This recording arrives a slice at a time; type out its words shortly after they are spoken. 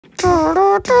One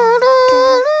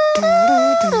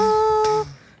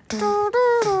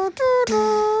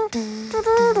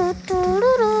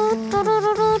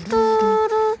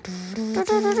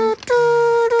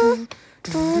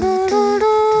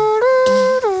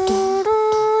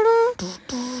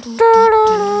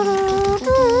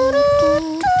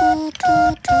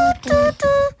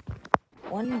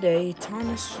day,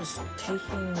 Thomas was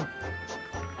taking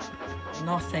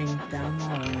nothing down the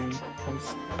line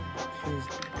because he's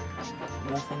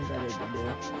nothing better to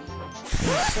do.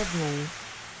 And suddenly,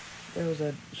 there was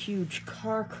a huge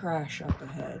car crash up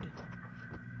ahead.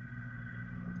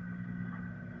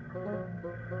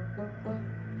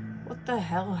 What the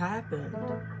hell happened?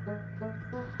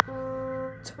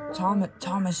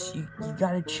 Thomas, you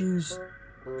gotta choose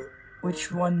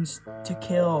which ones to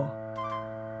kill.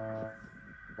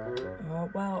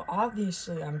 Well,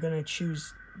 obviously I'm gonna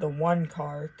choose the one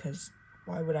car, because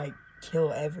why would I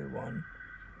kill everyone?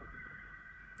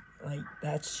 Like,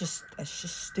 that's just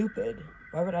stupid.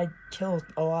 Why would I kill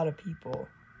a lot of people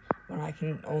when I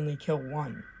can only kill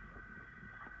one?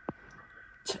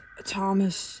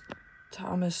 Thomas,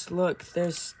 look,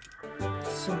 there's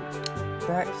some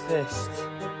breakfast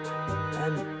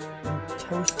and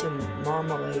toast and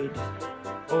marmalade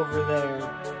over there.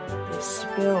 It's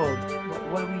spilled.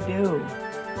 What do we do?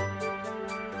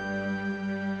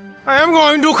 I am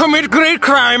going to commit great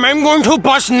crime. I'm going to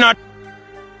bust nut.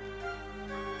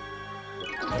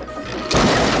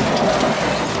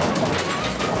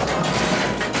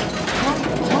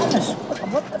 Thomas,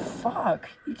 what the fuck?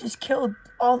 You just killed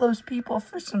all those people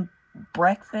for some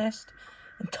breakfast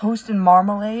and toast and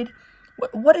marmalade?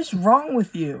 What is wrong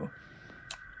with you?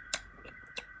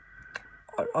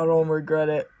 I don't regret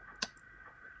it.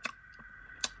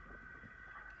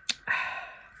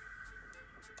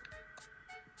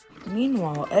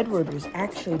 Meanwhile, Edward was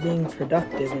actually being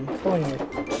productive and pulling a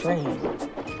train.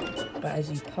 But as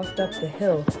he puffed up the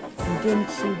hill, he didn't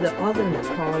see the other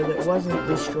car that wasn't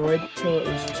destroyed till it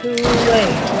was too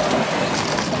late.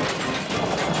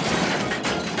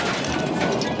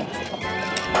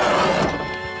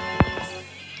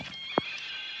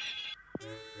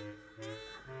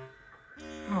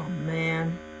 Oh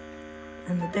man.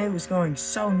 And the day was going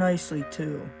so nicely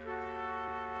too.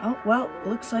 Oh, well,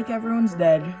 looks like everyone's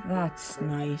dead. That's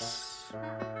nice.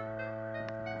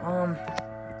 I'm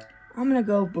gonna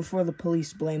go before the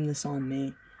police blame this on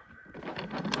me.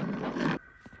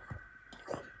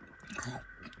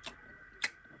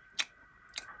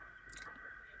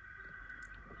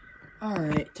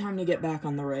 Alright, time to get back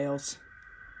on the rails.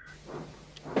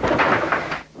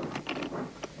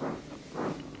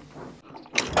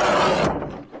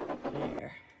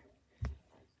 There.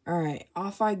 Alright,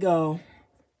 off I go.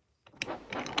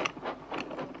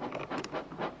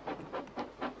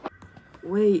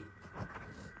 Wait,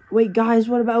 guys,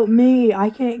 what about me? I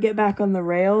can't get back on the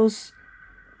rails.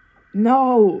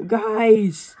 No,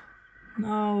 guys.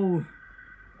 No.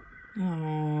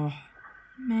 Oh,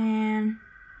 man.